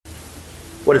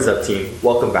What is up, team?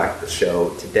 Welcome back to the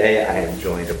show. Today I am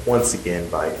joined once again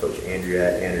by Coach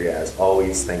Andrea. Andrea, as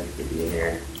always, thank you for being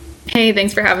here. Hey,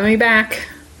 thanks for having me back.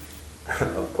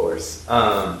 Of course.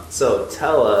 So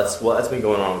tell us what has been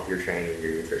going on with your training and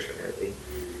your nutrition lately.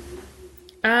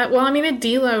 Well, I'm in a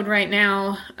deload right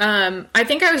now. I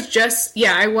think I was just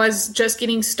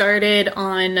getting started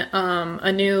on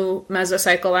a new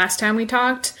mesocycle last time we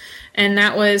talked, and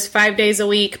that was 5 days a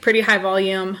week, pretty high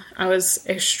volume. I was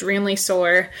extremely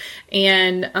sore,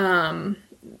 and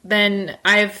then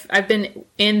I've been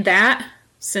in that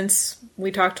since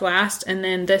we talked last, and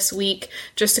then this week,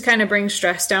 just to kind of bring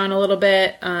stress down a little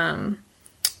bit, I'm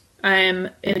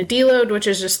in a deload, which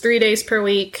is just 3 days per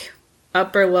week,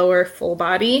 upper, lower, full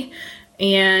body,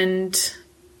 and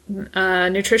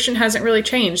nutrition hasn't really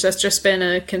changed. That's just been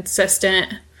a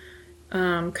consistent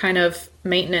kind of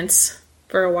maintenance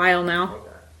for a while now. Okay.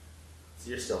 So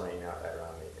you're still hanging out right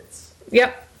around maintenance?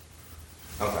 Yep.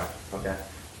 Okay.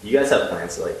 You guys have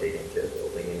plans to dig into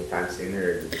building anytime soon,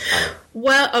 or you just kind of...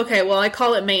 Well, I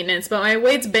call it maintenance, but my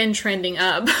weight's been trending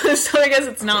up, so I guess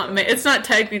it's not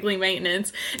technically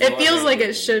maintenance. It feels like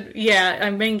it should. Yeah,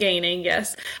 I've been gaining.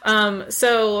 Yes.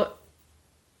 So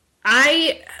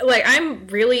I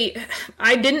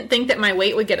didn't think that my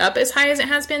weight would get up as high as it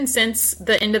has been since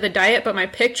the end of the diet, but my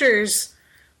pictures,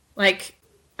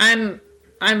 I'm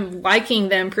liking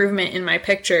the improvement in my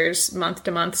pictures month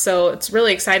to month, so it's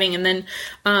really exciting. And then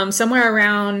somewhere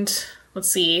around,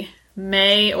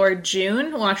 May or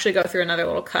June, we'll actually go through another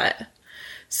little cut.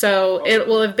 So it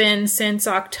will have been since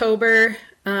October,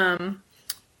 and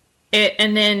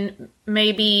then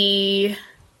maybe,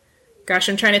 gosh,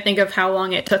 I'm trying to think of how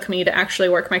long it took me to actually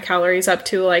work my calories up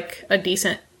to a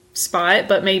decent spot,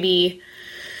 but maybe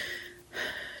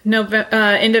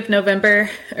end of November,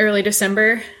 early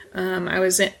December. I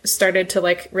started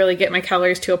to really get my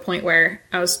calories to a point where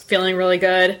I was feeling really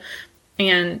good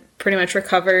and pretty much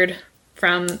recovered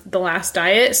from the last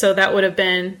diet. So that would have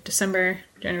been December,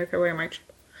 January, February, March.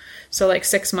 So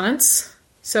 6 months.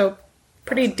 So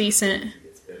pretty decent.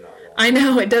 I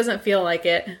know, it doesn't feel like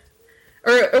it.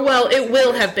 Or it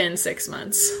will have been 6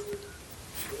 months.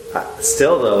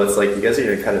 Still though, it's you guys are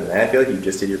gonna kind of mad. I feel like you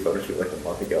just did your photo shoot a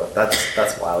month ago.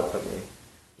 That's wild for me.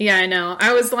 Yeah, I know.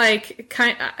 I was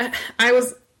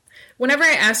whenever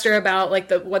I asked her about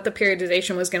what the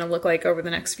periodization was going to look like over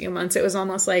the next few months, it was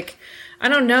almost I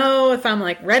don't know if I'm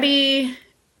ready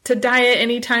to diet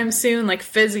anytime soon,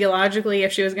 physiologically,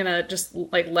 if she was going to just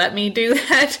let me do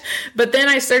that. But then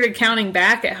I started counting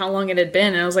back at how long it had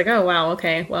been, and I was oh wow,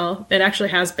 okay, well, it actually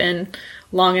has been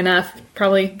long enough,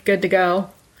 probably good to go.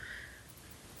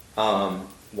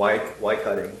 Why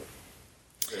cutting?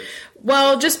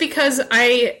 Well, just because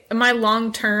my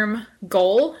long-term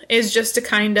goal is just to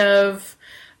kind of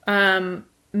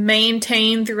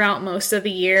maintain throughout most of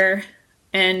the year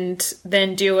and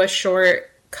then do a short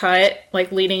cut,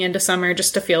 leading into summer,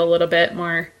 just to feel a little bit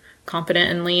more confident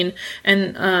and lean.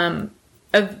 And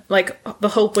the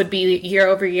hope would be year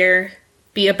over year,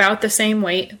 be about the same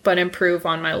weight, but improve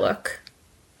on my look.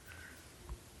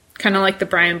 Kind of like the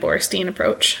Brian Borstein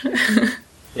approach.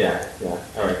 Yeah,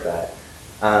 I like that.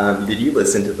 Did you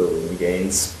listen to the Lean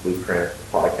Gains Blueprint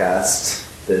podcast,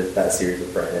 that series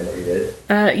with Brandon that you did?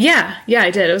 Yeah,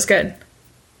 I did. It was good.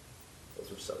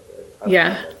 Those were so good. I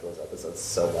like those episodes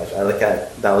so much.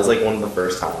 That was one of the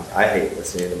first times. I hate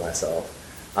listening to myself.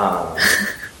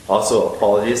 Also,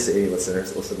 apologies to any listeners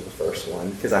that listened to the first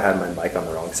one, because I had my mic on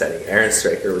the wrong setting. Aaron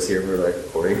Straker was here. We were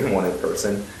recording one in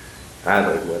person. I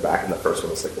had way back, and the first one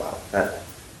was wow.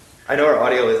 I know our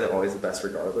audio isn't always the best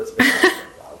regardless, but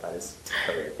wow, that is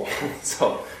terrible.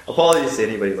 So apologies to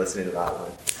anybody listening to that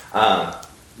one.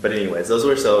 But anyways, those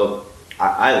were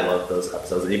I love those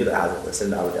episodes. And even if it hasn't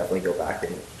listened, I would definitely go back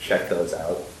and check those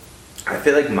out. I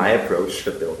feel like my approach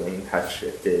to building has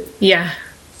shifted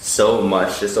so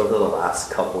much just over the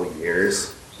last couple of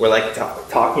years. We're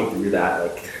talking through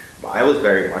that, I was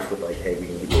very much with hey, we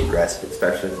need to be aggressive,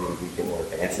 especially as we get more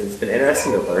advanced. And it's been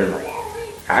interesting to learn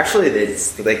actually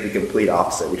it's the complete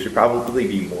opposite. We should probably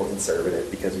be more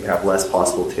conservative because we have less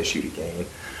possible tissue to gain.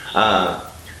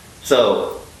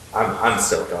 So I'm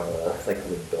stoked on the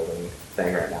lean building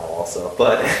thing right now also.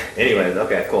 But anyways,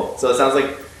 okay, cool. So it sounds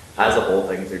as a whole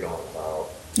things are going well.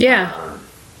 Yeah.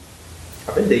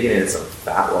 I've been digging into some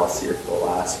fat loss here for the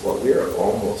last, we are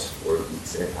almost 4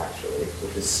 weeks in actually,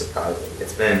 which is surprising.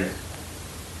 It's been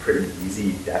pretty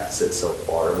easy deficit so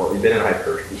far. We've been in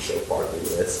hypertrophy so far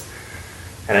through this.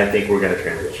 And I think we're going to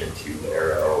transition to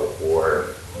neuro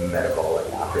or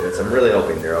metabolic after this. I'm really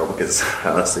hoping neuro because I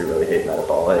honestly really hate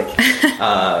metabolic.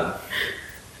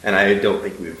 And I don't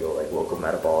think we would go local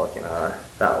metabolic in a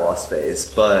fat loss phase.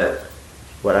 But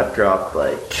what I've dropped,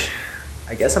 like,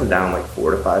 I guess I'm down like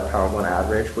 4 to 5 pounds on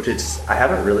average, which is, I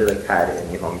haven't really like had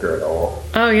any hunger at all.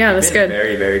 Oh yeah, that's good.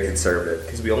 Very, very conservative,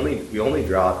 because we only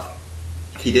dropped,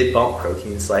 he did bump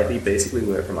protein slightly. Basically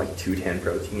we went from like 210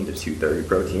 protein to 230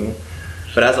 protein,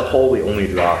 but as a whole we only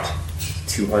dropped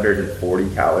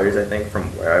 240 calories, I think, from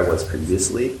where I was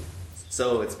previously.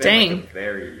 So it's been like a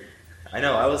very, I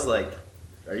know, I was like,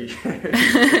 are you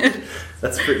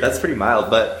that's pretty mild,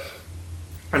 but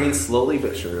I mean, slowly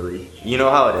but surely, you know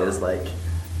how it is, like,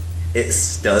 it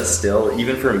does still,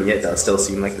 even for me, it does still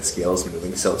seem like the scale is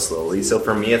moving so slowly. So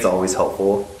for me, it's always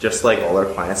helpful, just like all our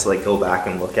clients, to like go back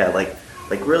and look at like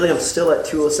really, I'm still at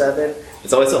 207.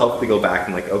 It's always so helpful to go back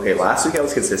and like, okay, last week I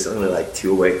was consistently like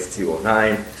 208 to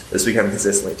 209. This week I'm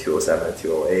consistently 207 to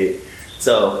 208.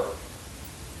 So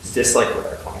just like with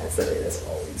our clients, the data is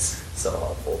always so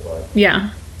helpful. But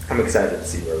yeah, I'm excited to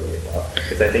see where we end up,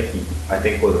 because I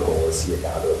think what the goal is to get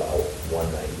down to about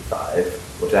 195,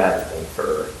 which I haven't done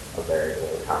for a very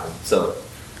long time. So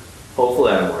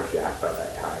hopefully I'm more jacked by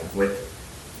that time.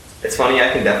 It's funny, I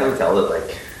can definitely tell that,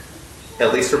 like,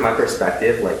 at least from my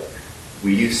perspective, like,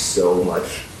 we do so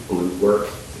much glute work,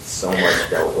 so much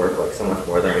delt work, like so much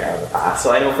more than we have in the past.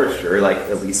 So I know for sure, like,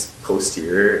 at least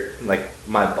posterior, like,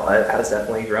 my butt has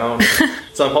definitely grown.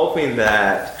 So I'm hoping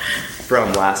that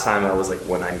from last time I was like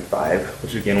 195,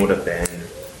 which again would have been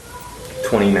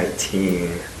 2019,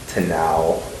 to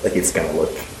now, like, it's gonna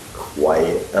look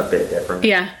quite a bit different.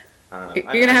 Yeah, you're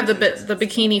gonna have the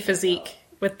bikini physique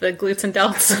with the glutes and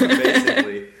delts.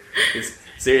 Basically,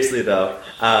 seriously though.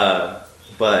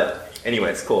 But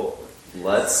anyways, cool.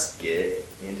 Let's get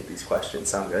into these questions.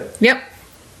 Sound good? Yep.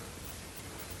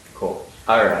 Cool.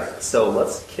 All right. So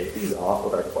let's kick these off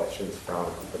with our questions from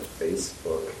the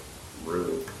Facebook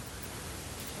group.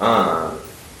 All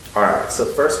right. So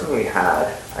first one we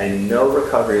had, I know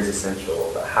recovery is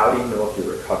essential, but how do you know if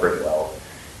you're recovering well?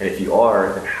 And if you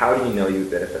are, then how do you know you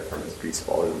benefit from increased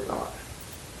volume or not?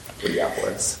 What do you got for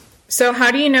us? So how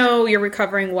do you know you're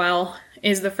recovering well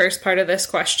is the first part of this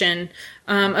question.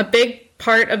 A big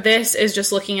part of this is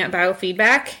just looking at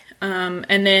biofeedback,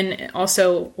 and then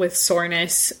also with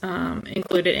soreness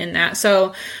included in that.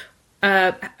 So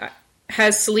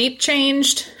has sleep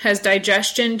changed? Has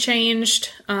digestion changed?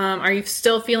 Are you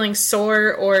still feeling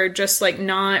sore or just like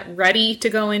not ready to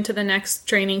go into the next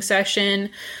training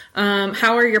session?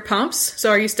 How are your pumps? So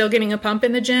are you still getting a pump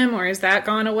in the gym, or has that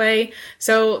gone away?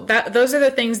 So those are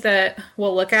the things that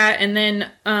we'll look at. And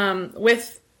then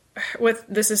with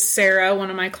this is Sarah, one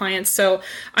of my clients. So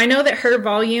I know that her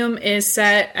volume is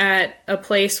set at a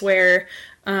place where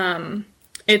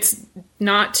it's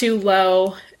not too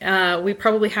low. We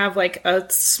probably have like a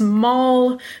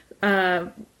small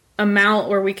amount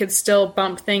where we could still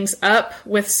bump things up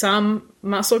with some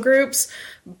muscle groups,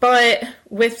 but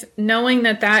with knowing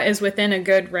that is within a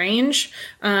good range,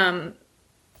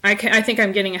 I think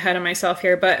I'm getting ahead of myself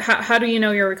here, but how do you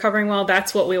know you're recovering well?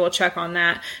 That's what we will check on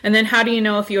that. And then how do you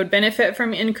know if you would benefit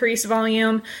from increased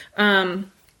volume?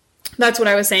 That's what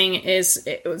I was saying is,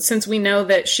 since we know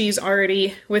that she's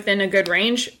already within a good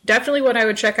range, definitely what I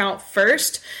would check out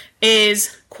first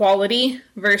is quality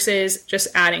versus just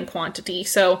adding quantity.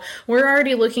 So we're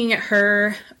already looking at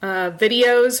her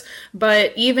videos,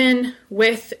 but even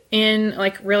within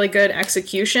like really good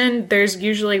execution, there's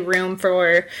usually room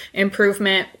for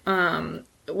improvement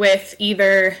with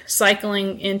either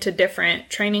cycling into different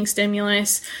training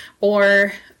stimulus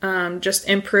or just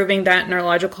improving that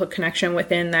neurological connection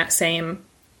within that same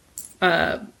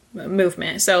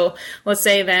movement. So let's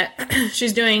say that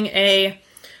she's doing a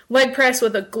leg press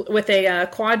with a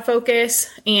quad focus,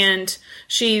 and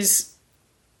she's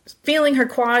feeling her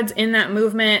quads in that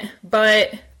movement,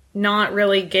 but not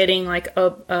really getting like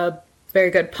a very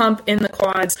good pump in the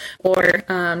quads, or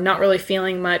not really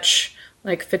feeling much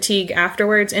like fatigue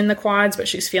afterwards in the quads, but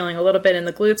she's feeling a little bit in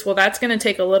the glutes. Well, that's going to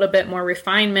take a little bit more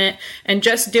refinement, and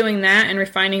just doing that and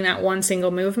refining that one single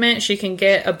movement, she can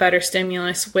get a better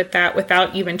stimulus with that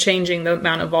without even changing the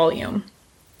amount of volume.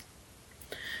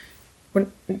 Go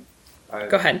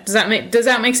ahead. Does that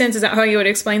make sense? Is that how you would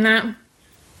explain that?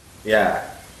 Yeah,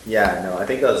 no, I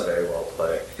think that was very well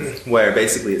put. Where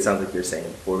basically it sounds like you're saying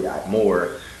before we add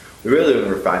more, we really want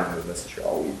to refine the movements that you're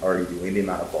already doing, the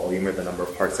amount of volume or the number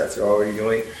of parts sets you're already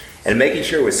doing, and making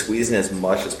sure we're squeezing as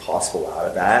much as possible out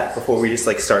of that before we just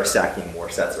like start stacking more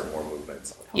sets or more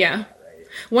movements on top of that, right?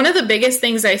 One of the biggest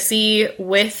things I see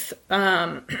with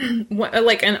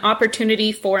like an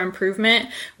opportunity for improvement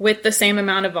with the same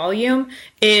amount of volume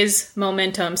is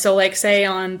momentum. So like say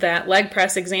on that leg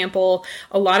press example,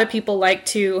 a lot of people like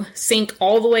to sink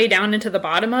all the way down into the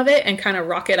bottom of it and kind of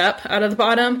rock it up out of the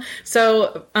bottom.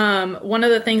 So one of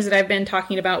the things that I've been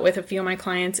talking about with a few of my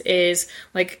clients is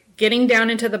like getting down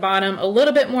into the bottom a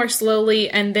little bit more slowly,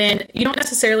 and then you don't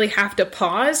necessarily have to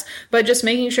pause, but just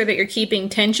making sure that you're keeping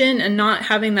tension and not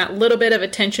having that little bit of a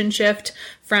tension shift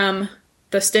from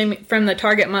the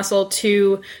target muscle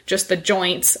to just the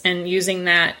joints, and using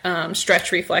that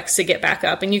stretch reflex to get back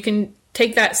up. And you can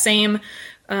take that same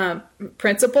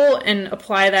principle and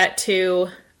apply that to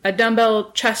a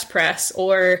dumbbell chest press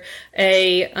or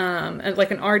a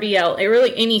like an RDL,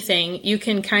 really anything. You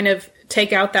can kind of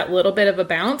take out that little bit of a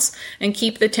bounce and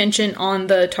keep the tension on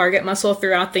the target muscle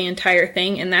throughout the entire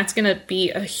thing. And that's going to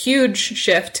be a huge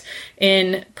shift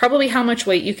in probably how much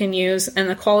weight you can use and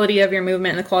the quality of your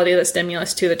movement and the quality of the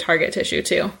stimulus to the target tissue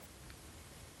too.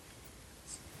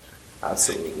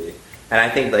 Absolutely. And I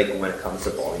think like when it comes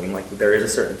to volume, like there is a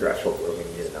certain threshold where we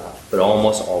need enough, but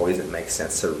almost always it makes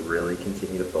sense to really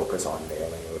continue to focus on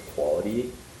nailing the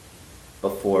quality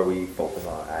before we focus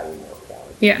on adding more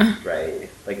quality. Yeah. Right.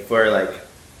 Like for like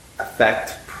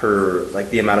effect per, like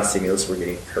the amount of stimulus we're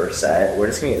getting per set, we're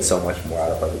just gonna get so much more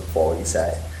out of like a quality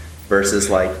set versus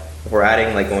like if we're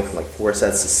adding like going from like 4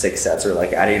 sets to 6 sets, or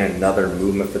like adding another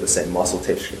movement for the same muscle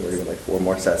tissue, we're doing like 4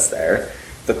 more sets there.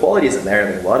 If the quality isn't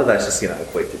there, then a lot of that's just gonna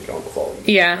equate to joint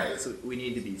quality. Yeah. Right? So we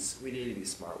need to be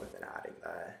smart within adding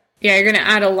that. Yeah, you're gonna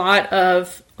add a lot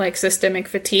of like systemic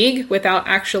fatigue without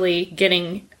actually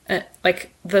getting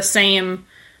like the same,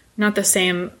 not the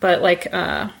same, but like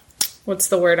what's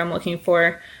the word I'm looking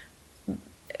for?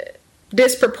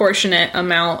 Disproportionate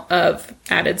amount of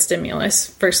added stimulus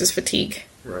versus fatigue.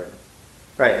 Right.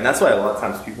 Right, and that's why a lot of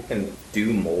times people can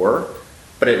do more,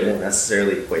 but it won't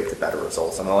necessarily equate to better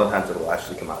results. And a lot of times it will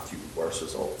actually come out to worse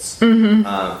results. Mm-hmm.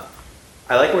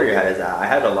 I like where your head is at. I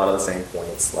had a lot of the same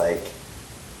points. Like,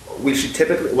 we should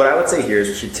typically, what I would say here is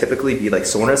we should typically be like,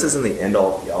 soreness isn't the end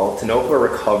all be all. To know if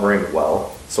we're recovering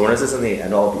well, soreness isn't the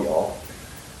end all be all.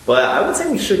 But I would say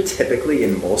we should typically,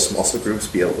 in most muscle groups,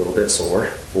 be a little bit sore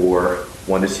for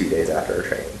 1 to 2 days after a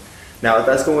training. Now, if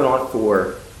that's going on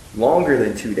for longer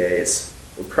than 2 days,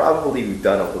 we've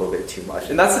done a little bit too much.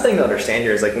 And that's the thing to understand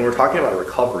here is like when we're talking about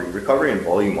recovery and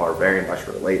volume are very much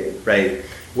related, right?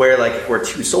 Where like if we're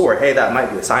too sore, hey, that might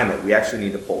be a sign that we actually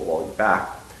need to pull volume back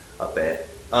a bit.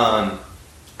 I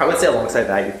would say alongside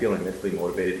that, you're feeling mentally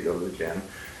motivated to go to the gym.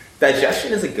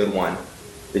 Digestion is a good one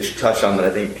that you touched on that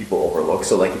I think people overlook.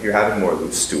 So like if you're having more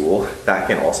loose stool, that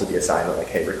can also be a sign that like,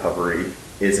 hey, recovery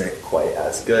isn't quite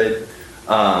as good.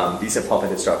 Decent pump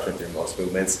and disruption through most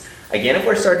movements. Again, if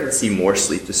we're starting to see more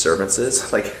sleep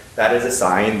disturbances, like that is a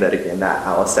sign that again, that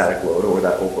allostatic load or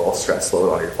that overall stress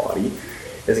load on your body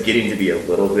is getting to be a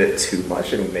little bit too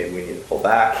much and maybe we need to pull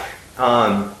back.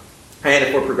 And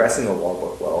if we're progressing the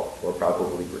logbook well, we're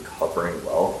probably recovering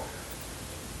well.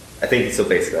 I think so.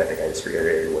 Basically, I think I just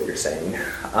reiterated what you're saying.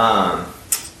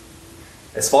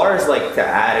 As far as like to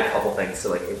add a couple things to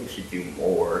like if we should do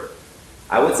more,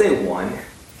 I would say one,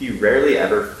 if you rarely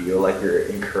ever feel like you're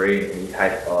incurring any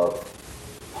type of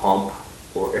pump,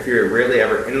 or if you're rarely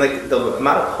ever, and like the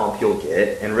amount of pump you'll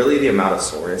get, and really the amount of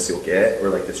soreness you'll get, or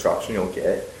like disruption you'll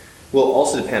get, will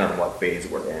also depend on what phase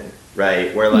we're in,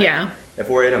 right? Where like, yeah. If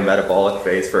we're in a metabolic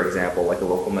phase, for example, like a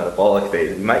local metabolic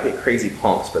phase, we might get crazy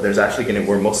pumps, but there's actually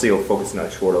we're mostly focusing on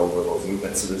short overload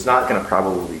movements, so there's not going to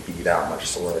probably be that much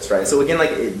soreness, right? So again,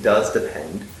 like it does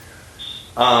depend.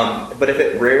 But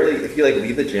if you like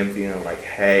leave the gym feeling like,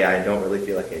 hey, I don't really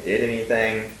feel like I did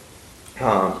anything.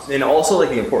 And also like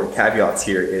the important caveats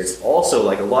here is also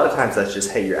like a lot of times that's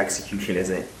just, hey, your execution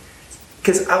isn't,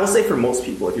 because I will say for most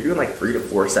people, if you're doing like 3 to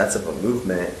 4 sets of a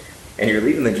movement and you're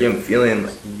leaving the gym feeling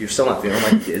like you're still not feeling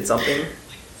like you did something,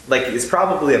 like it's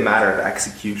probably a matter of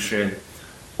execution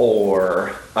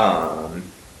or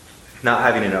not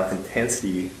having enough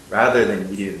intensity rather than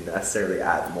needing to necessarily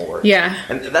add more. Yeah.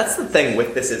 And that's the thing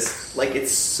with this is like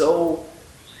it's so,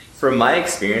 from my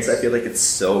experience, I feel like it's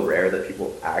so rare that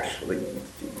people actually need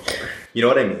to do more. You know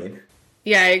what I mean?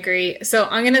 Yeah, I agree. So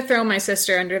I'm going to throw my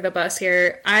sister under the bus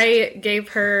here. I gave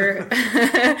her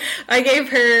like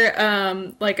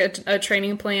a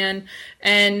training plan,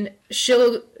 and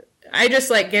I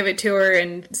just like give it to her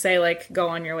and say like, go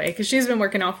on your way. 'Cause she's been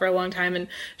working out for a long time, and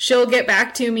she'll get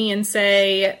back to me and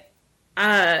say,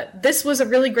 this was a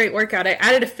really great workout. I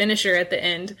added a finisher at the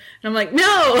end. And I'm like,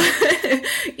 no,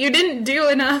 you didn't do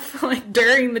enough like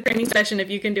during the training session if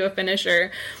you can do a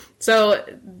finisher. So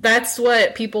that's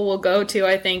what people will go to,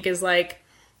 I think, is like,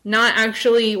 not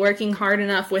actually working hard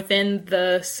enough within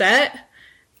the set,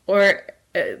 or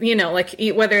like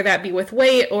whether that be with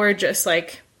weight or just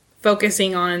like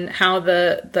focusing on how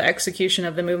the execution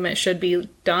of the movement should be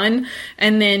done,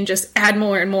 and then just add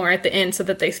more and more at the end so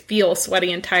that they feel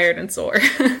sweaty and tired and sore.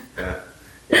 Yeah.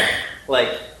 Like,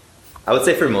 I would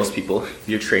say for most people, if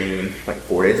you're training like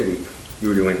 4 days a week,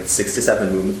 you're doing 6 to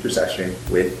 7 movements per session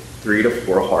with 3 to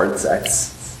 4 hard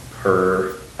sets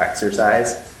per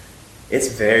exercise. It's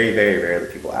very, very rare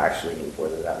that people actually move more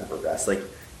than that and progress. Like,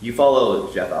 you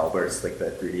follow Jeff Alberts, like the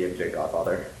 3D MJ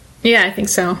Godfather. Yeah, I think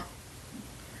so.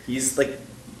 He's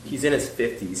in his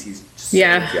 50s. He's just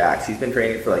Yeah. so jacked. He's been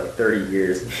training for like 30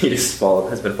 years. He just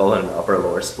has been following an upper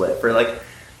lower split for like,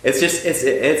 it's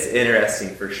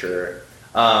interesting for sure.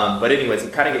 But anyways,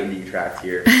 I'm kind of getting detracked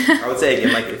here. I would say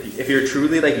again, like if you're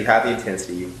truly like, you have the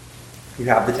intensity, you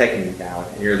have the technique down,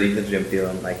 and you're leaving the gym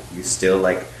feeling like you still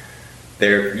like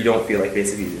there, you don't feel like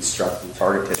basically you destruct the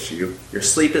target tissue. Your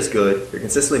sleep is good. You're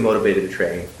consistently motivated to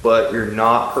train, but you're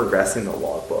not progressing the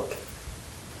logbook.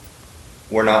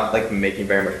 We're not like making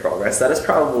very much progress. That is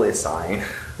probably a sign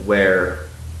where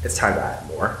it's time to add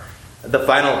more. The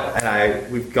final,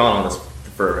 and we've gone on this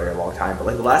for a very long time, but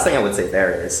like the last thing I would say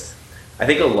there is, I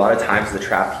think a lot of times the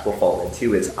trap people fall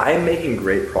into is, I'm making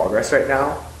great progress right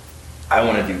now, I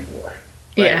want to do more. Right?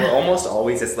 Yeah. We're almost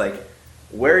always, it's like,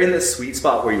 we're in this sweet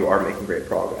spot where you are making great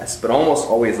progress, but almost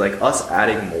always like us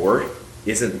adding more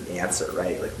isn't the answer,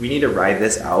 right? Like we need to ride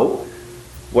this out,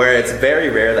 where it's very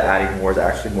rare that adding more is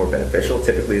actually more beneficial.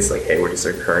 Typically it's like, hey, we're just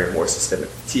incurring more systemic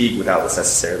fatigue without this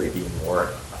necessarily being more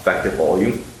effective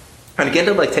volume. And again,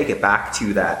 to like take it back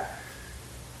to that,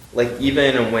 like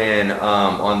even when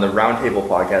on the Roundtable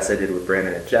podcast I did with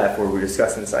Brandon and Jeff, where we were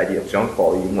discussing this idea of junk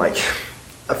volume, like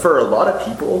for a lot of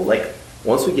people, like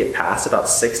once we get past about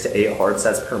 6 to 8 hard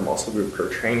sets per muscle group per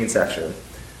training session,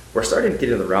 we're starting to get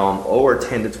in the realm over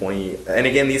 10 to 20. And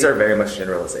again, these are very much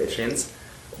generalizations,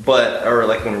 but, or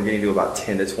like when we're getting to about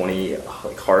 10 to 20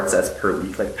 like hard sets per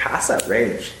week, like past that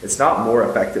range, it's not more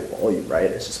effective volume, right?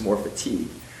 It's just more fatigue.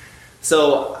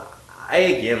 So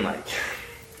again, like,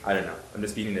 I don't know. I'm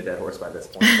just beating a dead horse by this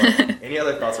point. But any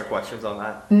other thoughts or questions on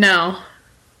that? No.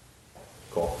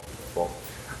 Cool.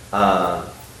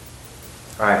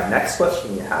 All right, next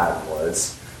question we had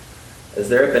was, is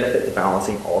there a benefit to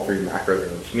balancing all 3 macros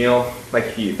in each meal? Like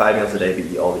if you eat 5 meals a day but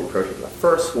you eat all the protein in the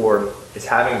first 4, is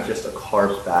having just a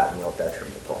carb-fat meal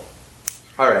detrimental?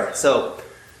 All right, so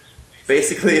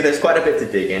basically there's quite a bit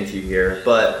to dig into here,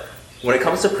 but when it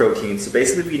comes to protein, so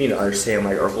basically we need to understand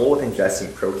like our goal with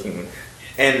ingesting protein,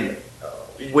 and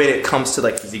when it comes to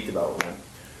like physique development,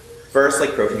 first,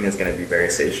 like protein is going to be very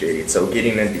satiating, so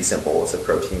getting a decent bolus of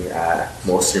protein at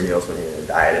most of your meals when you're in a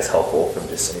diet is helpful from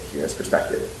just an adherence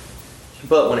perspective.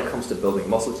 But when it comes to building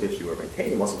muscle tissue or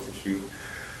maintaining muscle tissue,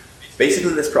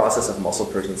 basically this process of muscle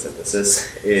protein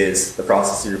synthesis is the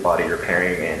process of your body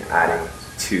repairing and adding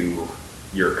to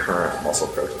your current muscle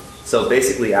protein. So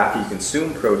basically after you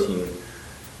consume protein,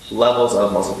 levels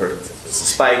of muscle protein synthesis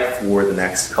spike for the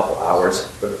next couple hours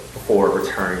before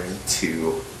returning to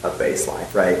a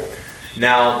baseline, right?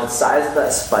 Now, the size of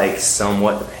that spike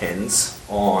somewhat depends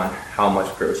on how much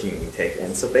protein you take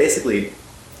in. So basically,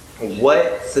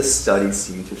 what the studies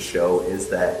seem to show is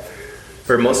that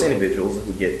for most individuals,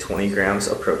 we get 20 grams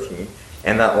of protein,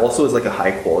 and that also is like a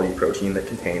high quality protein that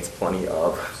contains plenty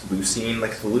of leucine.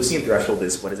 Like the leucine threshold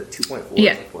is, what is it, 2.4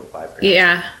 Yeah. or 2.5 grams?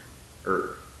 Yeah.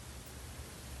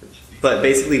 But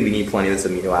basically, we need plenty of this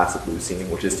amino acid leucine,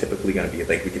 which is typically going to be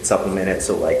like, we could supplement it.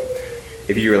 So like,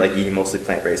 if you were like eating mostly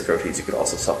plant-based proteins, you could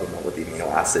also supplement with the amino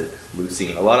acid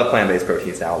leucine. A lot of plant-based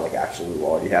proteins now like actually will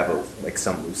already have like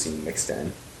some leucine mixed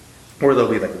in, or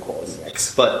there'll be like a quality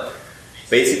mix. But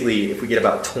basically, if we get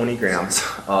about 20 grams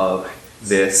of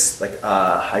this like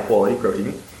high quality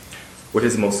protein, which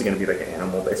is mostly going to be like an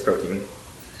animal-based protein,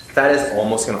 that is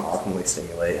almost going to optimally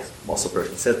stimulate muscle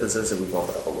protein synthesis. If we bump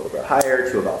it up a little bit higher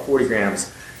to about 40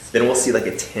 grams, then we'll see like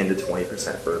a 10 to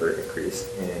 20% further increase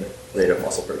in rate of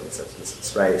muscle protein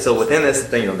synthesis, right? So within this, the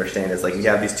thing you understand is like we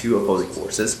have these two opposing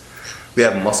forces. We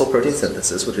have muscle protein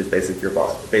synthesis, which is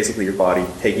basically your body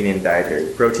taking in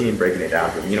dietary protein, breaking it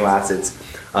down to amino acids,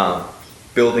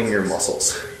 building your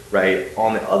muscles, right?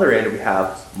 On the other end, we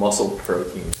have muscle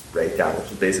protein breakdown, which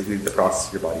is basically the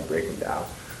process of your body breaking down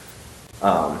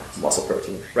muscle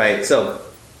protein, right? So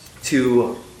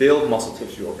to build muscle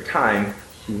tissue over time,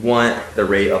 we want the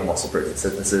rate of muscle protein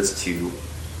synthesis to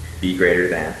be greater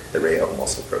than the rate of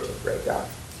muscle protein breakdown,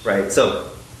 right?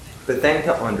 So the thing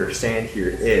to understand here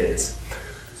is,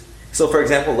 so for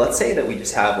example, let's say that we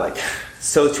just have like,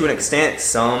 so to an extent,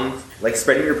 some, like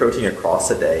spreading your protein across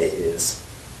the day is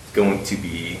going to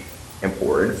be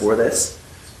important for this.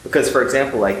 Because, for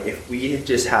example, like if we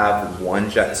just have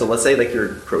so let's say like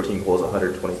your protein goal is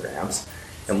 120 grams,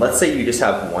 and let's say you just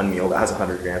have one meal that has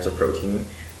 100 grams of protein,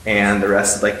 and the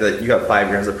rest, like you have 5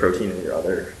 grams of protein in your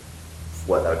other,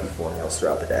 that would be 4 meals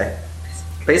throughout the day.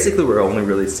 Basically, we're only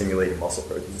really stimulating muscle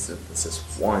protein synthesis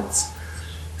once.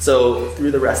 So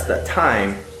through the rest of that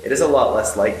time, it is a lot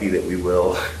less likely that we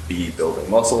will be building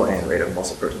muscle, and rate of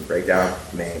muscle protein breakdown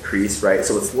may increase, right?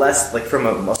 So it's less, like from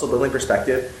a muscle building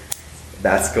perspective,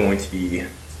 that's going to be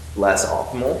less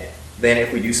optimal than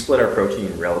if we do split our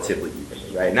protein relatively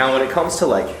evenly, right? Now, when it comes to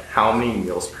like how many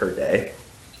meals per day,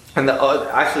 and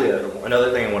actually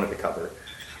another thing I wanted to cover,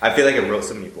 I feel like I wrote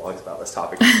so many blogs about this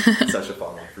topic. It's such a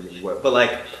fun one for me. But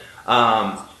like,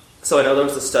 so I know there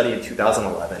was a study in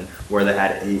 2011 where they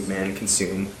had 8 men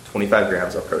consume 25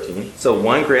 grams of protein. So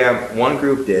one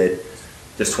group did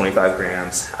just 25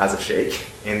 grams as a shake,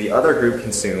 and the other group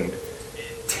consumed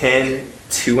 10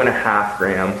 2.5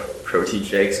 gram protein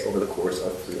shakes over the course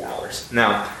of 3 hours.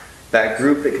 Now, that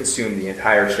group that consumed the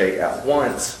entire shake at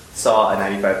once saw a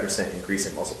 95% increase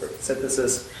in muscle protein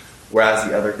synthesis, whereas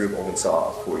the other group only saw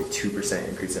a 42%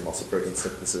 increase in muscle protein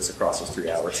synthesis across those 3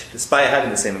 hours, despite having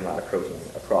the same amount of protein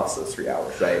across those 3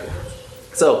 hours, right?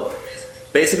 So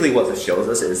basically what this shows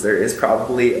us is there is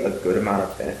probably a good amount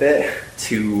of benefit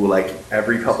to, like,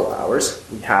 every couple hours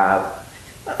we have,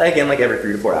 again, like every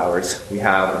 3 to 4 hours, we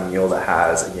have a meal that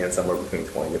has, again, somewhere between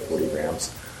 20 to 40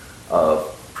 grams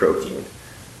of protein.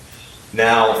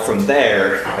 Now, from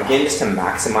there, again, just to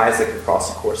maximize, like, across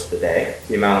the course of the day,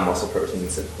 the amount of muscle protein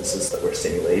synthesis that we're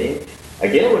stimulating,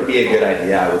 again, it would be a good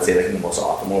idea, I would say, like in the most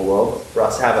optimal world, for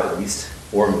us to have at least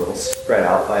 4 meals spread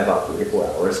out by about 3 to 4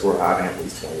 hours, where we're having at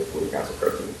least 20 to 40 grams of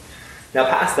protein. Now,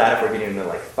 past that, if we're getting into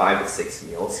like 5 to 6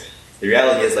 meals, the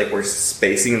reality is, like, we're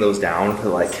spacing those down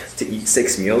to eat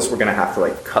 6 meals, we're gonna have to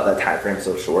like cut that time frame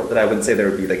so short that I wouldn't say there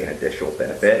would be like an additional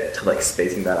benefit to like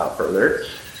spacing that out further.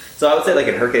 So I would say, like,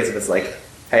 in her case, if it's like,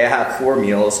 hey, I have 4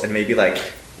 meals and maybe like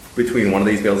between one of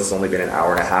these meals it's only been an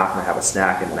hour and a half and I have a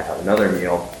snack and then I have another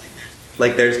meal,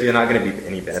 like there's not going to be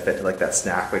any benefit to like that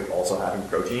snack like also having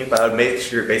protein. But I would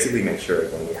basically make sure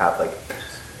when we have like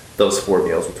those 4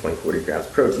 meals with 20-40 grams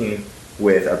of protein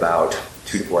with about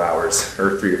 2 to 4 hours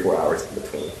or 3 to 4 hours in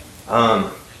between.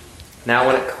 Now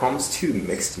when it comes to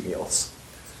mixed meals,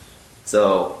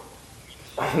 so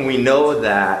we know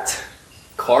that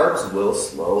carbs will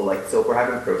slow, like, so if we're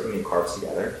having protein and carbs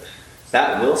together,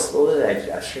 that will slow the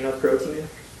digestion of protein,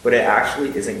 but it actually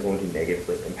isn't going to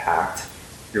negatively impact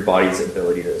your body's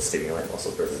ability to stimulate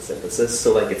muscle protein synthesis.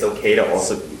 So, like, it's okay to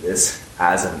also do this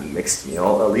as a mixed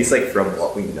meal, at least, like, from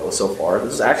what we know so far.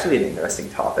 This is actually an interesting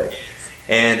topic.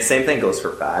 And same thing goes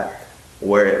for fat,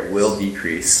 where it will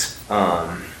decrease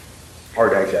our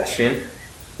digestion,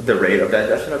 the rate of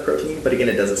digestion of protein, but again,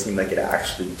 it doesn't seem like it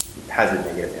actually has a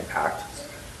negative impact,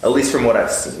 at least from what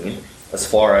I've seen, as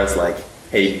far as like,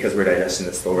 hey, because we're digesting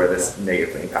this slower, this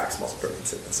negatively impacts muscle protein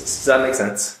synthesis. Does that make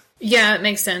sense? Yeah, it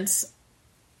makes sense.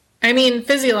 I mean,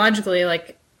 physiologically,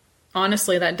 like,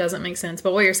 honestly, that doesn't make sense,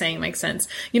 but what you're saying makes sense.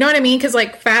 You know what I mean? Because,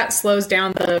 like, fat slows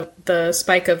down the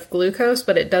spike of glucose,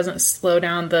 but it doesn't slow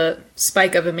down the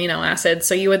spike of amino acids,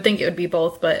 so you would think it would be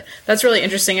both, but that's really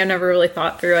interesting. I've never really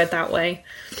thought through it that way.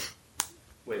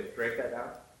 Wait, break that down.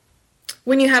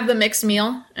 When you have the mixed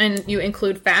meal and you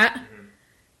include fat,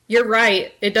 you're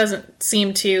right, it doesn't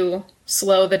seem to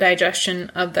slow the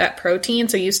digestion of that protein,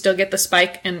 so you still get the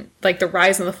spike and like the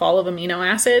rise and the fall of amino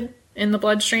acid in the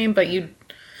bloodstream, but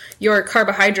your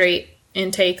carbohydrate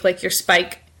intake, like your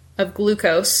spike of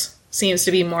glucose, seems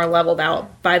to be more leveled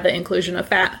out by the inclusion of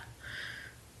fat.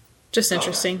 Just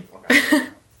interesting. Okay.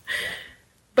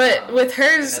 But with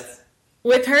hers,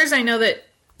 I know that,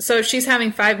 so she's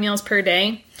having 5 meals per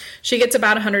day. She gets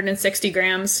about 160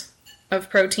 grams of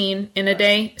protein in a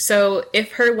day. So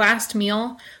if her last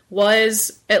meal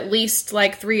was at least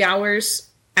like 3 hours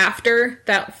after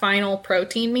that final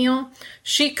protein meal,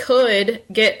 she could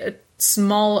get a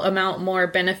small amount more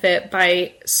benefit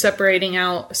by separating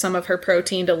out some of her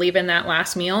protein to leave in that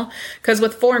last meal. Because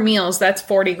with 4 meals, that's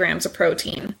 40 grams of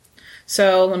protein.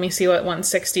 So let me see what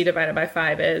 160 divided by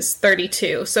 5 is.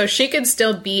 32. So she could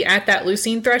still be at that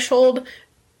leucine threshold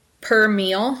per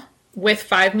meal with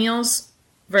 5 meals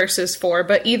versus 4.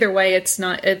 But either way, it's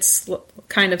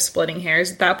kind of splitting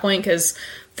hairs at that point, because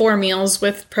 4 meals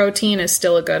with protein is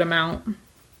still a good amount.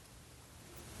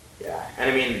 Yeah, and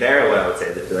I mean, there, what I would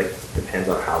say, that like depends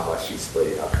on how much she's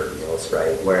splitting up her meals,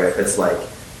 right? Where if it's like,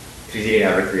 if she's eating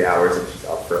every 3 hours and she's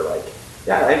up for like,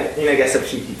 yeah, I mean, I guess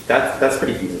if that's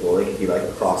pretty feasible. It could be like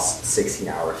across 16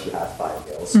 hours she has 5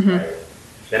 meals, right?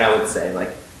 Then I would say, like,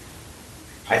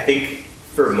 I think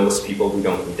for most people, we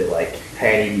don't need to like,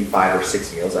 hey, I need to eat 5 or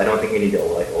 6 meals. I don't think we need to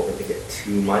like overthink it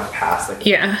too much past like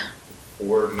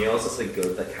 4 meals. It's a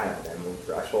good like kind of minimum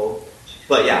threshold.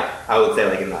 But yeah, I would say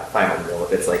like in that final meal,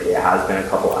 if it's like it has been a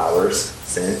couple hours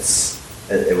since,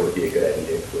 it would be a good idea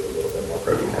to include a little bit more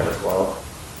protein there as well.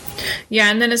 Yeah,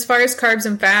 and then as far as carbs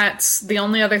and fats, the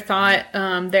only other thought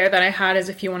there that I had is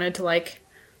if you wanted to like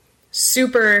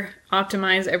super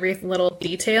optimize every little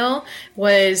detail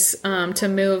was to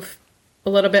move a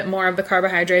little bit more of the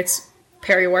carbohydrates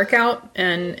peri-workout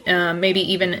and maybe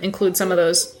even include some of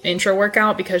those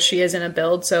intra-workout because she is in a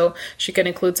build, so she could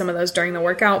include some of those during the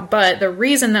workout. But the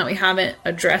reason that we haven't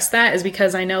addressed that is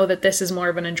because I know that this is more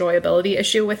of an enjoyability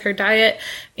issue with her diet,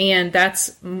 and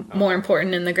that's more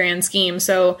important in the grand scheme.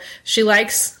 So she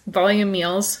likes volume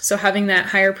meals, so having that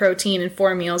higher protein in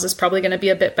 4 meals is probably going to be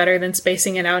a bit better than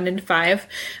spacing it out into 5.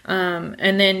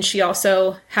 And then she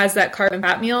also has that carb and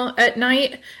fat meal at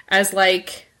night as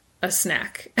like a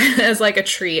snack, as like a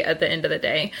treat at the end of the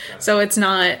day. So it's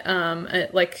not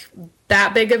like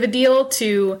that big of a deal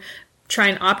to try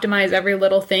and optimize every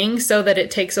little thing so that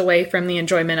it takes away from the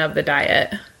enjoyment of the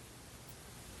diet.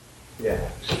 Yeah,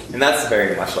 and that's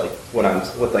very much like what I'm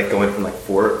with like going from like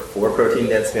four protein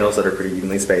dense meals that are pretty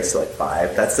evenly spaced to like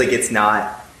 5. That's like, it's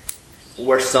not,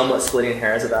 we're somewhat splitting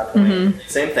hairs at that point. Mm-hmm.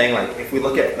 Same thing, like if we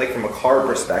look at like from a carb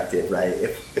perspective, right?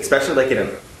 If especially like in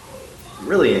a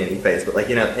really in any phase, but like,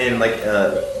 you know, in like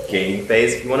a gaining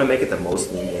phase, if you want to make it the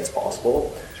most lean as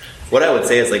possible, what I would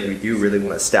say is like we do really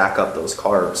want to stack up those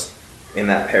carbs in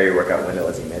that peri-workout window,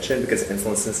 as you mentioned, because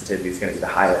insulin sensitivity is going to be the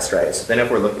highest, right? So then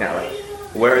if we're looking at like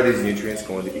where are these nutrients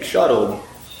going to be shuttled,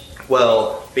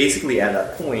 well, basically at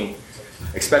that point,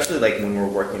 especially like when we're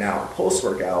working out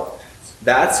post-workout,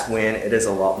 that's when it is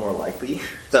a lot more likely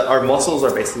that our muscles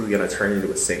are basically going to turn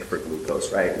into a sink for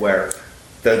glucose, right? Where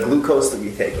the glucose that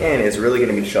we take in is really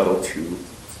going to be shuttled to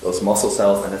those muscle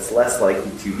cells, and it's less likely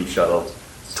to be shuttled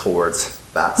towards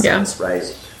fat cells, right?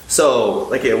 So,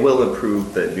 like, it will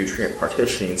improve the nutrient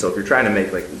partitioning. So if you're trying to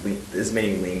make like as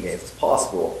many lean gains as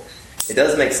possible, it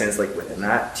does make sense, like within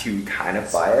that, to kind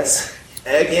of bias.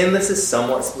 Again, this is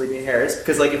somewhat splitting hairs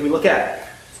because, like, if we look at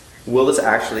will this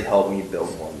actually help me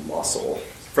build more muscle?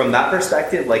 From that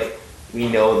perspective, like, we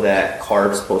know that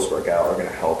carbs post-workout are going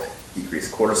to help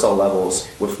decrease cortisol levels,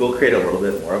 which will create a little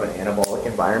bit more of an anabolic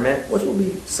environment, which will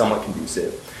be somewhat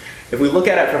conducive. If we look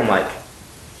at it from like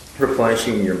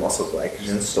replenishing your muscle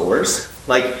glycogen stores,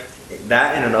 like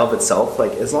that in and of itself,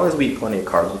 like as long as we eat plenty of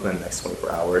carbs within the next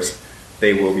 24 hours,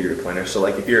 they will be replenished. So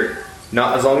like if you're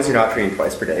not, as long as you're not training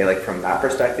twice per day, like from that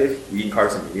perspective, eating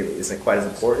carbs immediately isn't quite as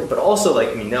important. But also,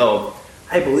 like we know,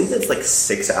 I believe it's like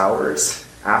 6 hours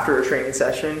after a training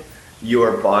session,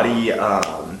 your body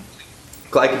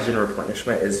glycogen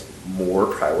replenishment is more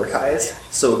prioritized.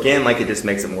 So again, like it just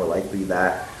makes it more likely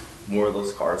that more of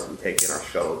those carbs we take in are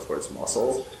shuttled towards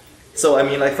muscle. So I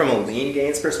mean, like from a lean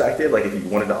gains perspective, like if you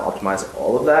wanted to optimize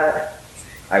all of that,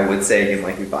 I would say again,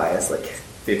 like we bias like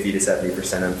 50 to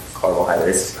 70% of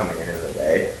carbohydrates coming in the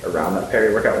day around that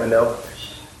peri-workout window.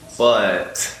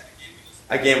 But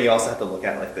again, we also have to look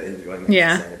at like the enjoyment and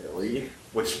sustainability,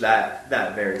 which that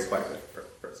varies quite a bit.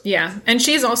 Yeah, and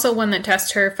she's also one that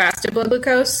tests her fasted blood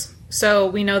glucose, so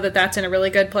we know that that's in a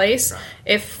really good place. Right.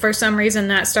 If for some reason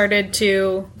that started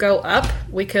to go up,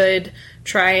 we could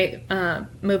try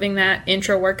moving that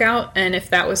intra-workout, and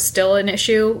if that was still an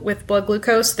issue with blood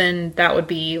glucose, then that would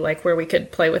be like where we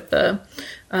could play with the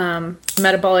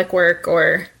metabolic work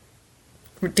or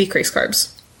decrease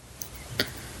carbs.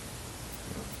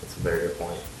 That's a very good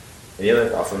point. Any other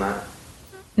thoughts on that?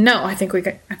 No, I think we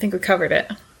covered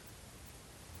it.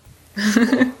 I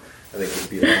think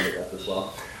we'd be able to do that as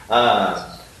well.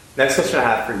 Next question I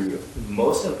have for you.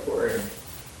 Most important,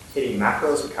 hitting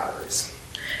macros or calories?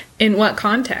 In what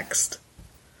context?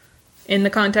 In the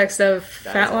context of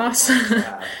fat loss?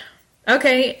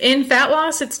 Okay, in fat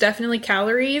loss, it's definitely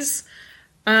calories.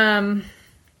 But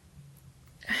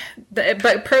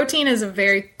protein is a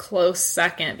very close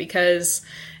second, because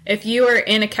if you are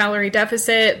in a calorie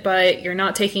deficit, but you're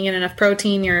not taking in enough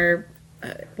protein, you're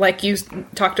like you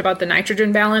talked about the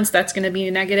nitrogen balance, that's going to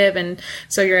be negative, and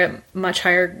so you're at much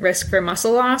higher risk for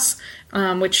muscle loss,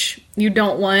 which you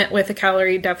don't want with a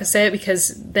calorie deficit, because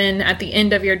then at the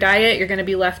end of your diet, you're going to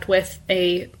be left with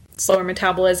a slower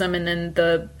metabolism, and then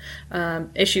the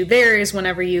issue there is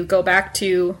whenever you go back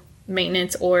to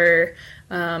maintenance or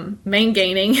main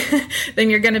gaining, then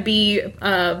you're going to be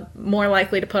more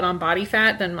likely to put on body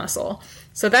fat than muscle.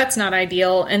 So that's not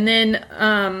ideal. And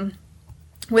then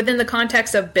within the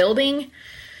context of building,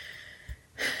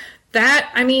 that,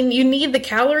 I mean, you need the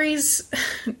calories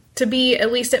to be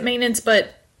at least at maintenance,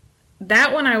 but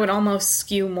that one I would almost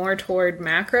skew more toward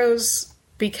macros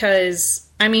because,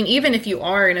 I mean, even if you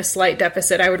are in a slight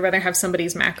deficit, I would rather have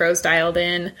somebody's macros dialed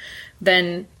in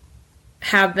than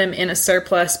have them in a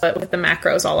surplus but with the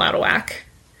macros all out of whack.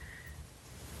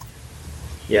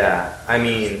 Yeah, I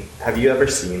mean, have you ever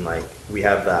seen, like, we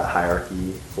have that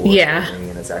hierarchy for training,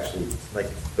 and it's actually like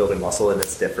building muscle, and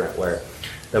it's different where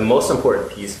the most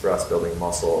important piece for us building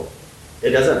muscle, it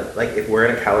doesn't, like, if we're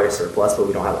in a calorie surplus but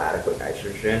we don't have adequate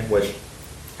nitrogen, which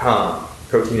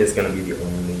protein is going to be the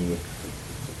only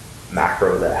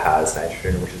macro that has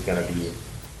nitrogen, which is going to be,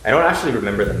 I don't actually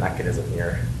remember the mechanism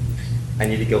here. I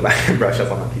need to go back and brush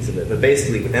up on a piece of it. But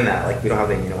basically within that, like, we don't have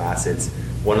the amino acids,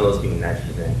 one of those being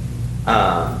nitrogen.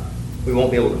 We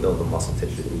won't be able to build the muscle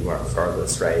tissue that we want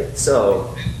regardless, right?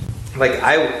 So, like,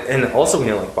 and also, you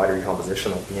know, like, body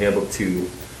recomposition, like, being able to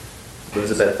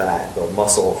lose a bit of fat and build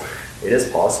muscle, it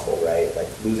is possible, right? Like,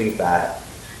 losing fat,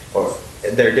 or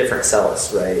they're different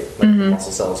cells, right? Like, the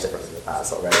muscle cell is different than the fat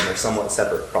cell, right? And they're somewhat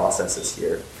separate processes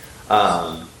here.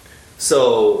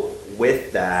 So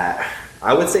with that,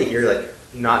 I would say here, like,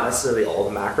 not necessarily all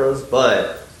the macros,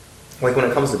 but, like, when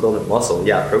it comes to building muscle,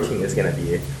 yeah, protein is going to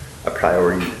be a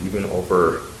priority even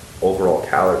over overall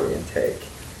calorie intake.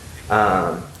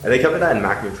 And they cover that in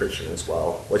macronutrition as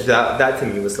well, which that to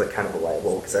me was, like, kind of a light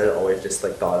bulb, because I always just,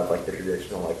 like, thought of, like, the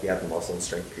traditional, like, we have the muscle and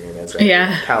strength pyramids, right?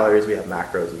 Yeah. Calories, we have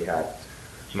macros, we have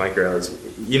micros,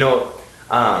 you know.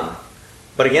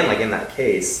 But again, like, in that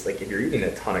case, like, if you're eating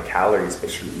a ton of calories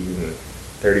but you're eating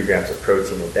 30 grams of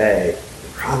protein a day,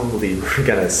 you're probably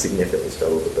going to significantly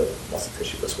struggle with the muscle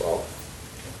tissue as well.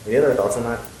 Any other thoughts on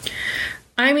that?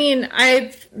 I mean,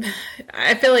 I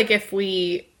feel like if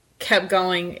we kept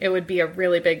going, it would be a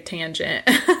really big tangent.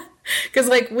 Because,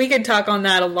 like, we could talk on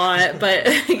that a lot,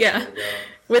 but yeah,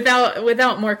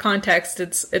 without more context,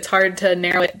 it's hard to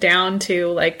narrow it down to,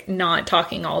 like, not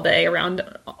talking all day around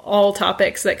all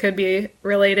topics that could be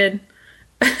related.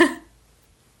 Cool.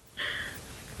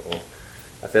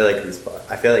 I feel like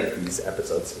these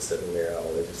episodes specifically are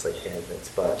always just, like,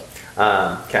 tangents, but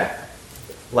okay.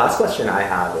 Last question I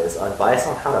have is advice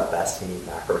on how to best meet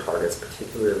macro targets,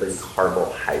 particularly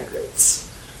carbohydrates.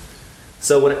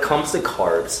 So when it comes to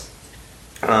carbs,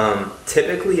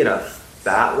 typically in a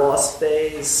fat loss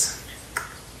phase,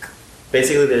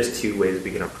 basically there's two ways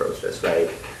we can approach this, right?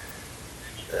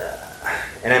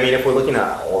 And I mean, if we're looking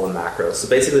at all the macros, so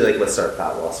basically, like, let's start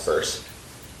fat loss first.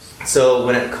 So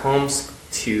when it comes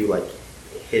to, like,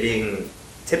 hitting,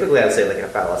 typically I would say, like, in a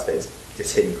fat loss phase,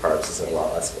 just hitting carbs is a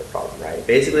lot less of a problem, right?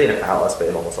 Basically, in a fat loss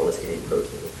phase, almost always hitting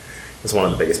protein is one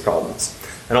of the biggest problems.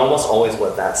 And almost always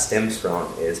what that stems from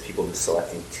is people just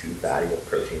selecting too fatty of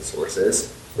protein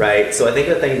sources, right? So I think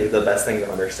the best thing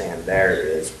to understand there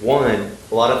is, one,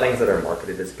 a lot of things that are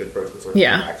marketed as good protein sources are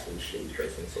actually shitty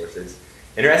protein sources.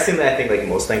 Interestingly, I think, like,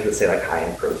 most things that say, like, high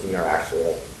in protein are actually,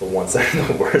 like, the ones that are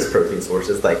the worst protein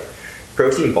sources. Like,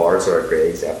 protein bars are a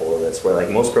great example of this, where, like,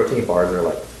 most protein bars are,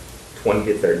 like, 20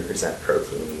 to 30%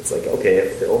 protein. It's like, okay,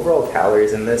 if the overall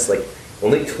calories in this, like,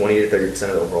 only 20 to 30%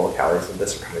 of the overall calories in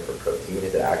this are coming from protein,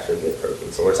 is it actually a good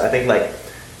protein source? I think, like,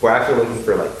 we're actually looking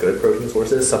for, like, good protein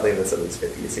sources, something that's at least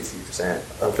 50 to 60%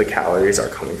 of the calories are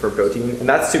coming from protein. And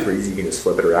that's super easy. You can just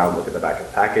flip it around, look at the back of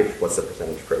the package, what's the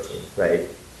percentage protein, right?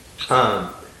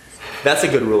 That's a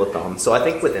good rule of thumb. So I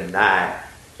think within that,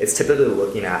 it's typically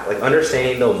looking at, like,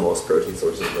 understanding, though, most protein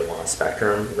sources are on a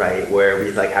spectrum, right, where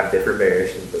we, like, have different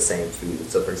variations of the same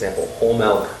food. So, for example, whole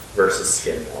milk versus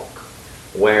skim milk,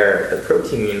 where the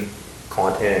protein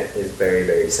content is very,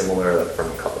 very similar, like, from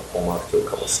a cup of whole milk to a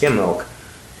cup of skim milk,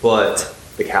 but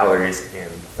the calories and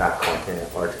fat content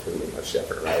are typically much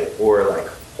different, right? Or, like,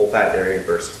 whole fat dairy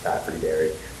versus fat-free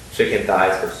dairy, chicken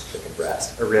thighs versus chicken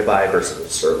breast, a ribeye versus a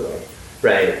sirloin,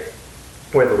 right?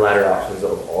 Where the latter options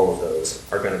of all of those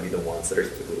are going to be the ones that are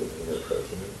typically looking at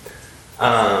protein.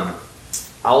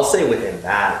 I'll say within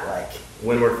that, like,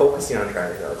 when we're focusing on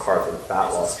trying to hit our carbs in the fat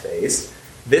loss phase,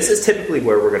 this is typically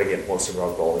where we're going to get most of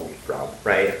our volume from,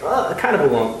 right?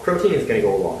 Protein is going to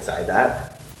go alongside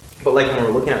that. But, like, when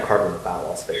we're looking at carb in the fat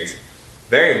loss phase,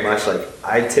 very much, like,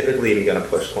 I typically am going to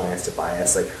push clients to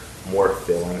bias, like, more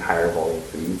filling, higher volume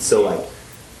foods. So, like,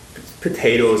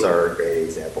 potatoes are a great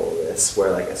example of this,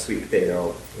 where, like, a sweet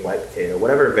potato, white potato,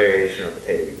 whatever variation of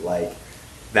potato you like,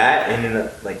 that in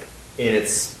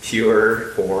its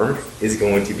pure form is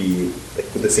going to be, like,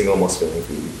 the single most filling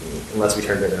food you can eat, unless we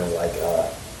turn it into, like,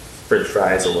 French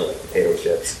fries or, like, potato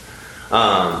chips.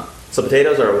 So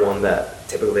potatoes are one that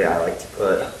typically I like to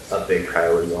put a big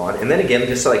priority on. And then again,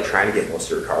 just like trying to get most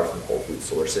of your carbs from whole food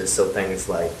sources. So things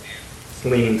like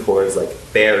leaning towards, like,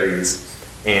 berries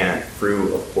and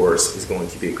fruit, of course, is going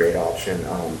to be a great option.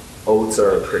 oats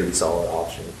are a pretty solid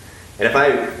option. And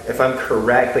if I'm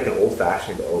correct, like an old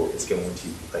fashioned oat is going to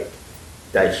like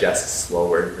digest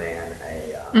slower than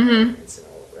an instant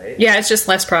oat, right? Yeah, it's just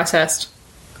less processed.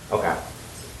 Okay.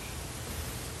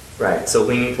 Right. So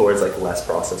leaning towards like less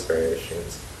processed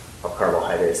variations of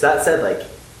carbohydrates. That said, like,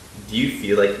 do you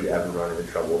feel like you ever run into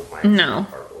trouble with plants? No.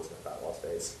 Carb goals in the fat loss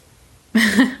phase?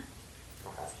 Okay.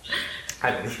 I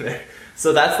haven't either.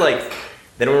 So that's like,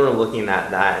 then when we're looking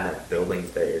at that in that building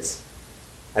phase,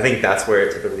 I think that's where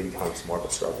it typically becomes more of a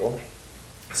struggle.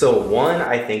 So one,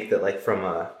 I think that like from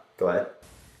a, go ahead.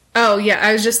 Oh yeah,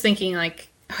 I was just thinking like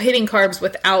hitting carbs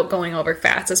without going over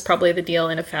fats is probably the deal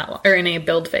in a or in a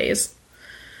build phase.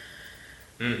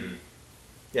 Mm-hmm.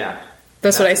 Yeah.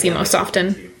 That's what I see most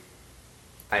often.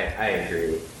 I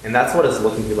agree. And that's what it's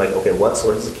looking to like, okay, what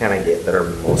sources can I get that are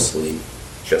mostly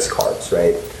just carbs,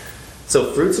 right?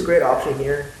 So fruit's a great option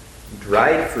here.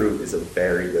 Dried fruit is a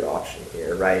very good option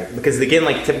here, right? Because again,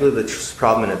 like typically the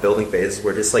problem in a building phase is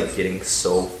we're just like getting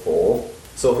so full.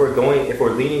 So if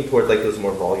we're leaning towards like those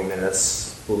more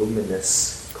voluminous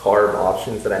carb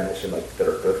options that I mentioned, like that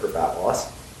are good for fat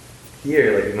loss,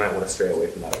 here, like we might want to stray away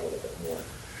from that a little bit more,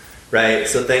 right?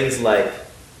 So things like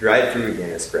dried fruit again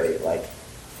is great. Like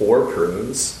 4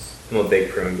 prunes, I'm a big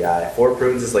prune guy. 4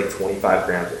 prunes is like 25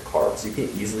 grams of carbs. You can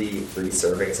easily eat 3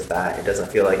 servings of that. It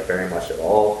doesn't feel like very much at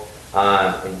all.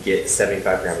 And get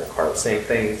 75 grams of carbs. Same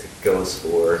thing goes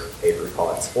for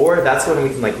apricots. Or that's when we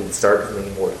can like start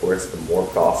leaning more towards the more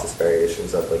processed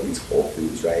variations of like these whole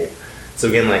foods, right? So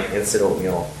again, like instant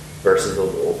oatmeal versus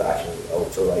those old-fashioned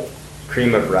oats, or like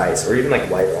cream of rice, or even like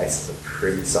white rice is a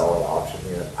pretty solid option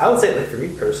here. I would say like for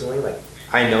me personally, like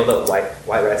I know that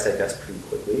white rice digests pretty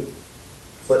quickly,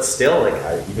 but still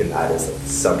like even that is like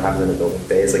sometimes in the building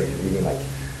phase, like you're eating like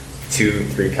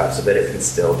 2-3 cups of it, it can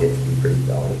still get to be pretty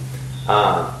filling.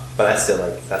 But that's still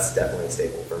like, that's definitely a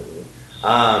staple for me.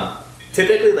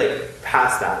 Typically like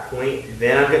past that point,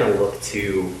 then I'm going to look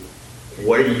to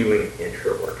what are you doing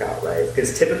intra-workout, right?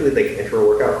 Because typically like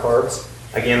intra-workout carbs,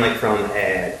 again, like from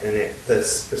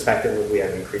this perspective of we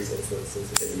have increased insulin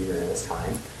sensitivity during this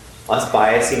time, us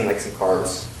biasing like some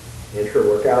carbs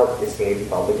intra-workout is going to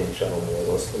help again shuttle more of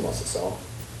those to the muscle cell.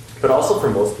 But also for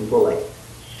most people, like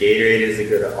Gatorade is a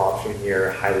good option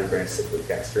here, highly branched cyclic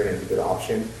dextrin is a good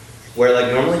option, where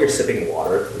like normally you're sipping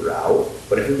water throughout,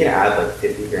 but if you can add like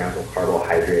 50 grams of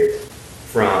carbohydrate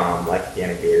from like again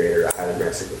a Gatorade or a highly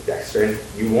branched cyclic dextrin,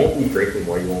 you won't be drinking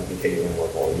more, you won't be taking in more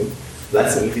volume. So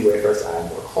that's an easy way for us to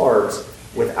add more carbs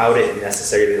without it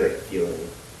necessarily like feeling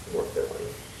more filling.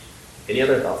 Any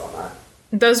other thoughts on that?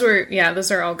 Those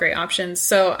are all great options.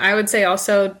 So I would say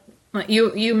also,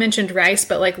 you mentioned rice,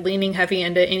 but like leaning heavy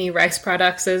into any rice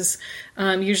products is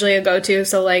usually a go-to.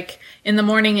 So like in the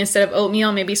morning, instead of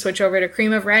oatmeal, maybe switch over to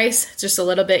cream of rice. It's just a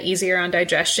little bit easier on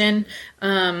digestion.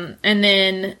 And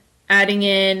then adding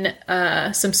in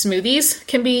some smoothies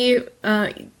can be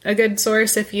a good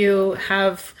source if you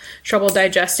have trouble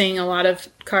digesting a lot of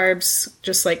carbs.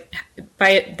 Just like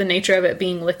by the nature of it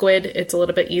being liquid, it's a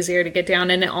little bit easier to get down.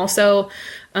 And it also,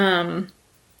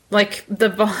 like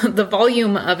the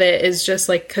volume of it is just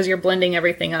like, because you're blending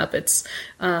everything up, it's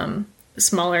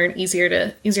smaller and easier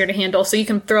to handle. So you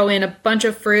can throw in a bunch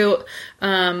of fruit.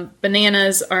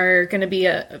 Bananas are going to be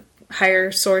a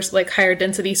higher source, like higher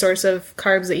density source of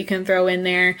carbs that you can throw in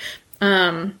there.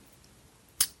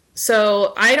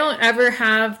 So I don't ever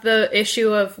have the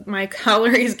issue of my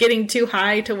calories getting too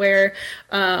high to where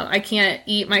I can't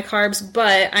eat my carbs,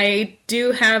 but I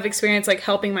do have experience like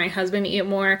helping my husband eat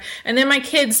more. And then my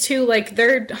kids too, like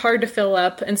they're hard to fill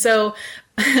up. And so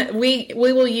we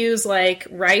will use like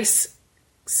rice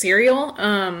cereal,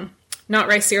 not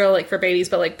rice cereal like for babies,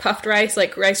 but like puffed rice,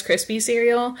 like Rice Krispie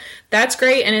cereal. That's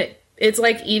great. And it's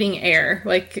like eating air.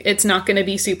 Like it's not going to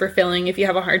be super filling if you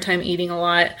have a hard time eating a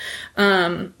lot.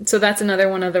 So that's another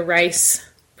one of the rice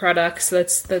products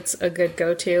that's a good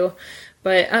go-to.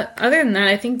 But other than that,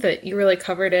 I think that you really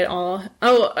covered it all.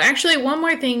 Oh, actually, one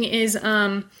more thing is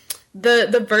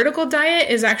the vertical diet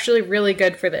is actually really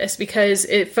good for this because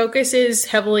it focuses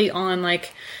heavily on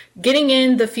like getting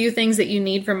in the few things that you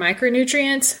need for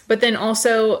micronutrients, but then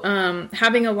also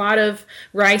having a lot of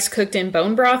rice cooked in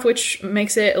bone broth, which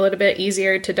makes it a little bit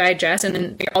easier to digest. And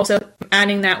then you're also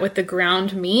adding that with the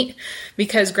ground meat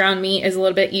because ground meat is a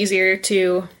little bit easier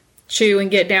to chew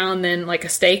and get down than like a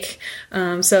steak.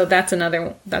 So that's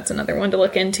another one to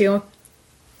look into.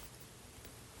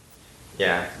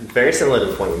 Yeah, very similar to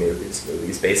the point you made with these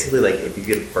smoothies. Basically, like if you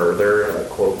could further, like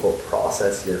quote unquote,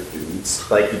 process your foods,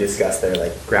 like you discussed there,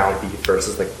 like ground beef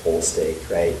versus like whole steak,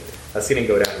 right? That's gonna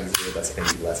go down easier. That's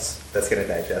gonna be less. That's gonna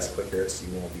digest quicker, so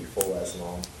you won't be full as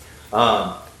long.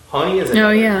 Honey is Oh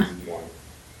another yeah. easy one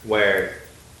where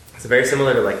it's very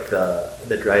similar to like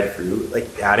the dried fruit.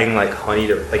 Like adding like honey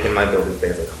to like in my building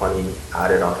phase, like honey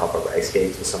added on top of rice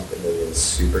cakes was something that was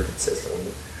super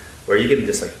consistent. Where you can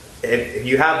just like if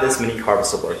you have this many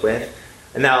carbs to work with.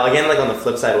 And now again, like on the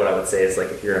flip side, what I would say is like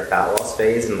if you're in a fat loss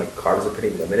phase and like carbs are pretty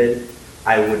limited,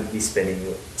 I would be spending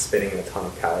a ton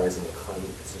of calories in like honey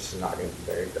because it's just not going to be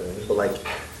very filling. But like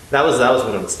that was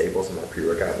one of the staples in my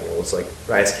pre-workout meal was like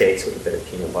rice cakes with a bit of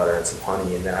peanut butter and some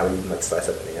honey, and then I would even like slice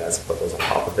up bananas and put those on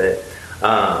top of it.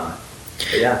 But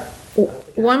yeah.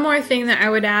 One more thing that I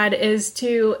would add is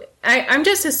I'm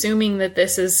just assuming that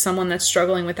this is someone that's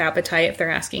struggling with appetite if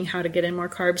they're asking how to get in more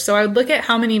carbs. So I would look at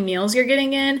how many meals you're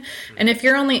getting in. And if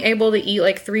you're only able to eat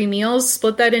like 3 meals,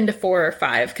 split that into 4 or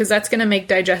 5, because that's going to make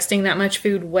digesting that much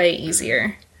food way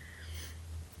easier.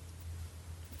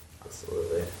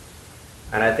 Absolutely.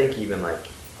 And I think even like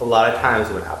a lot of times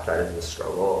when appetite is a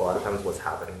struggle, a lot of times what's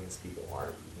happening is people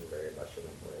aren't eating very much in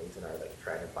the mornings and are like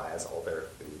trying to bias all their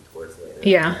food towards later in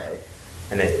the day.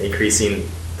 And then increasing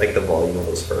like the volume of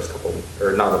those first couple,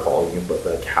 or not the volume, but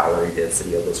the calorie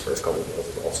density of those first couple meals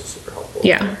is also super helpful.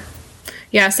 Yeah.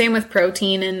 Yeah, same with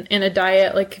protein in a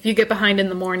diet. Like if you get behind in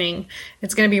the morning,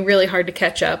 it's going to be really hard to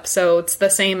catch up. So it's the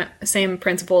same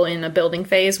principle in a building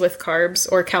phase with carbs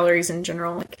or calories in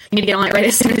general. Like you need to get on it right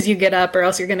as soon as you get up, or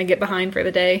else you're going to get behind for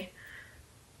the day.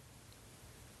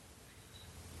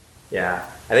 Yeah,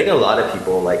 I think a lot of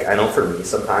people, like I know for me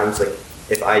sometimes, like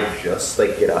if I just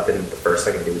like get up and the first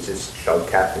thing I do is just chug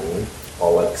caffeine,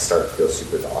 I'll like start to feel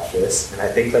super nauseous. And I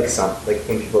think like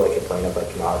when people like complain of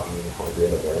like not being hungry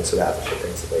in the morning, so that shit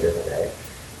brings it later in the day,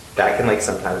 that can like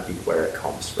sometimes be where it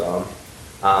comes from.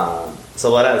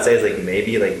 So what I would say is like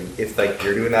maybe like if like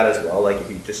you're doing that as well, like if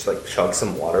you just like chug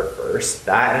some water first,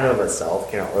 that in and of itself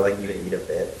can, or like even eat a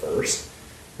bit first,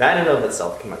 that in and of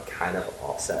itself can like kind of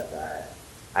offset that.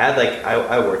 I had like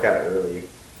I work out early.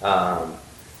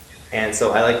 And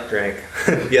so I like drank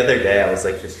the other day I was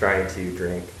like just trying to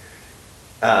drink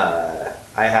I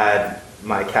had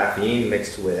my caffeine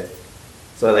mixed with,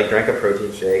 so I like drank a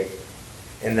protein shake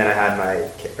and then I had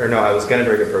I was gonna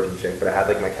drink a protein shake, but I had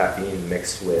like my caffeine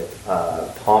mixed with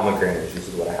pomegranate juice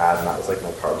is what I had, and that was like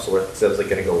my carb source because I was like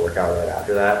gonna go work out right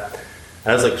after that.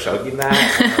 And I was like chugging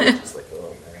that and I was just like,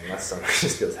 oh man, my stomach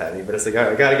just feels heavy, but it's like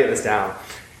I gotta get this down.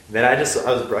 Then I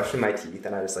was brushing my teeth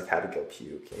and I just like had to go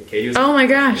puke. And Katie was oh my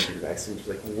gosh, next to me, she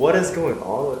was like, "What is going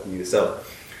on with you?" So,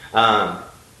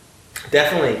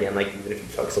 definitely again, like even if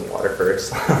you chug some water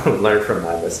first, learn from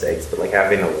my mistakes. But like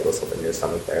having a little something in your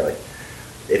stomach there, like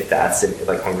if that's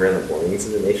like hunger in the mornings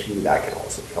is an issue, that can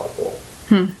also be helpful.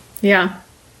 Yeah.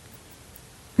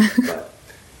 But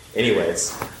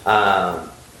anyways,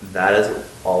 that is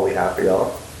all we have for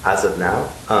y'all as of now.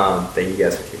 Thank you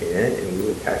guys for tuning in, and we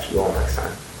will catch you all next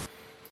time.